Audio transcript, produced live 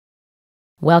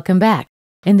Welcome back.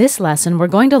 In this lesson, we're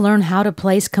going to learn how to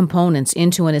place components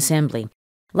into an assembly.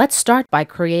 Let's start by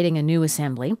creating a new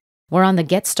assembly. We're on the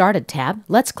Get Started tab.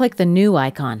 Let's click the New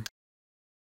icon.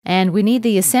 And we need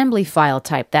the assembly file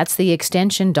type. That's the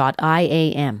extension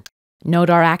 .iam.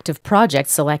 Note our active project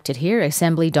selected here,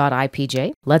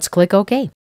 assembly.ipj. Let's click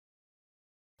OK.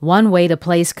 One way to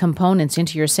place components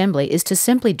into your assembly is to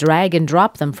simply drag and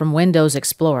drop them from Windows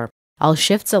Explorer. I'll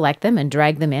Shift select them and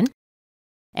drag them in.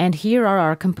 And here are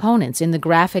our components in the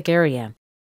graphic area.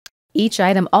 Each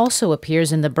item also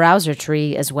appears in the browser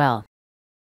tree as well.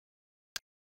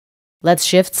 Let's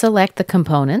Shift select the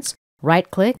components,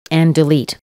 right-click, and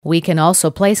delete. We can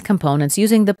also place components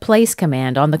using the Place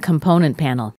command on the component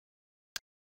panel.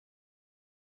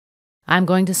 I'm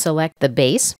going to select the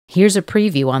base. Here's a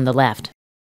preview on the left.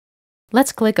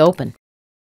 Let's click Open.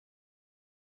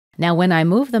 Now when I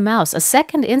move the mouse, a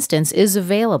second instance is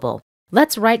available.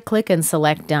 Let's right-click and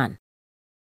select Done.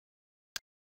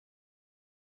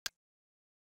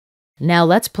 Now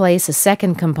let's place a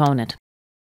second component.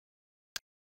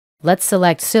 Let's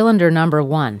select cylinder number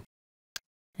 1.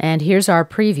 And here's our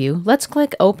preview. Let's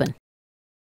click Open.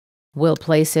 We'll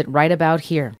place it right about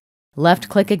here.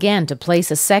 Left-click again to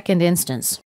place a second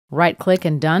instance. Right-click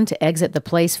and Done to exit the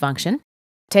Place function.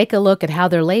 Take a look at how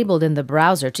they're labeled in the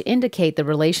browser to indicate the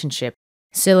relationship.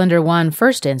 Cylinder 1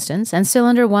 first instance and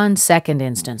Cylinder 1 second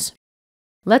instance.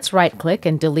 Let's right-click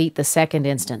and delete the second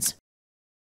instance.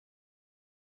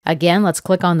 Again, let's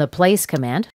click on the Place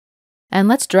command. And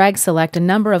let's drag select a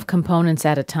number of components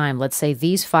at a time. Let's say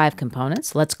these 5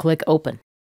 components. Let's click Open.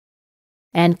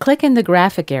 And click in the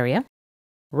graphic area.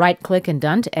 Right-click and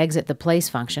Done to exit the Place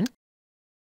function.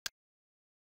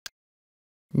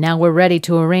 Now we're ready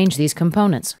to arrange these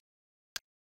components.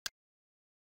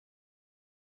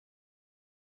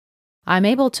 I'm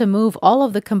able to move all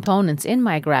of the components in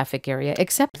my graphic area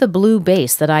except the blue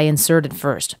base that I inserted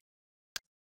first.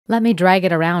 Let me drag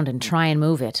it around and try and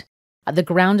move it. The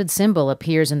grounded symbol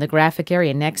appears in the graphic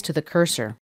area next to the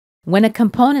cursor. When a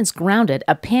component's grounded,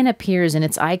 a pin appears in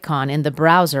its icon in the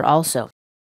browser also.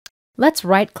 Let's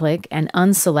right-click and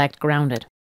unselect Grounded.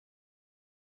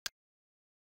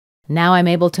 Now I'm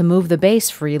able to move the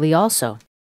base freely also.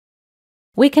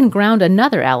 We can ground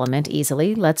another element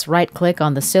easily. Let's right-click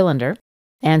on the cylinder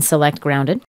and select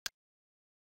Grounded.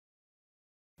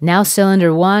 Now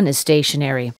cylinder 1 is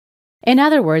stationary. In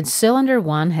other words, cylinder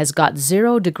 1 has got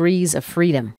 0 degrees of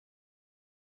freedom.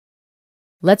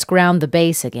 Let's ground the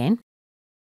base again.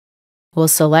 We'll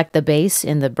select the base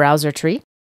in the browser tree.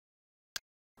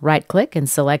 Right-click and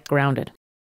select Grounded.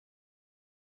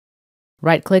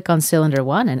 Right-click on cylinder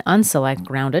 1 and unselect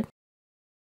Grounded.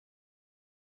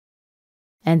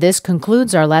 And this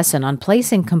concludes our lesson on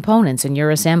placing components in your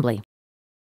assembly.